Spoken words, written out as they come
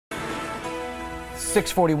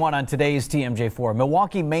6:41 on today's TMJ4.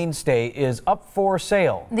 Milwaukee mainstay is up for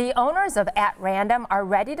sale. The owners of At Random are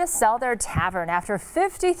ready to sell their tavern after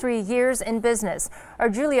 53 years in business. Our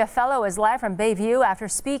Julia Fellow is live from Bay View after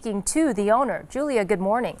speaking to the owner. Julia, good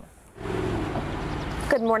morning.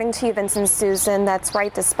 Good morning to you, Vince and Susan. That's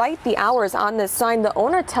right. Despite the hours on this sign, the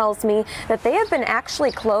owner tells me that they have been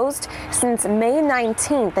actually closed since May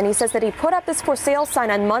 19th. And he says that he put up this for sale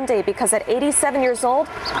sign on Monday because at 87 years old,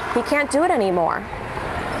 he can't do it anymore.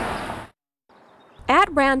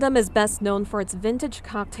 At Random is best known for its vintage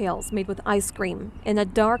cocktails made with ice cream in a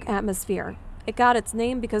dark atmosphere. It got its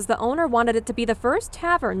name because the owner wanted it to be the first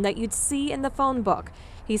tavern that you'd see in the phone book.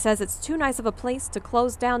 He says it's too nice of a place to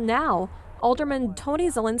close down now. Alderman Tony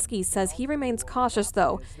Zielinski says he remains cautious,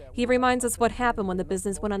 though. He reminds us what happened when the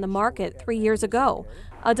business went on the market 3 years ago.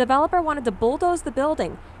 A developer wanted to bulldoze the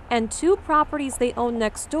building and 2 properties they own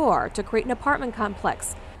next door to create an apartment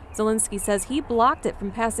complex. Zielinski says he blocked it from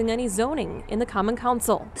passing any zoning in the Common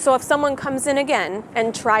Council. So if someone comes in again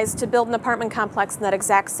and tries to build an apartment complex in that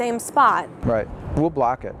exact same spot, right, we'll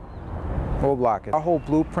block it. We'll block it. Our whole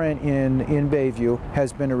blueprint in Bayview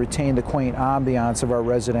has been to retain the quaint ambiance of our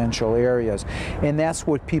residential areas, and that's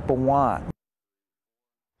what people want.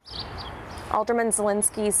 Alderman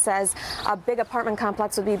Zielinski says a big apartment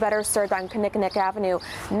complex would be better served on Kinnickinnick Avenue,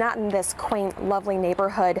 not in this quaint, lovely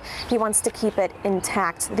neighborhood. He wants to keep it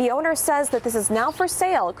intact. The owner says that this is now for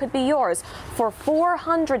sale. It could be yours for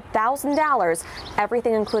 $400,000,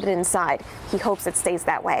 everything included inside. He hopes it stays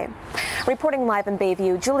that way. Reporting live in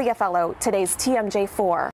Bayview, Julia Fellow, today's TMJ4.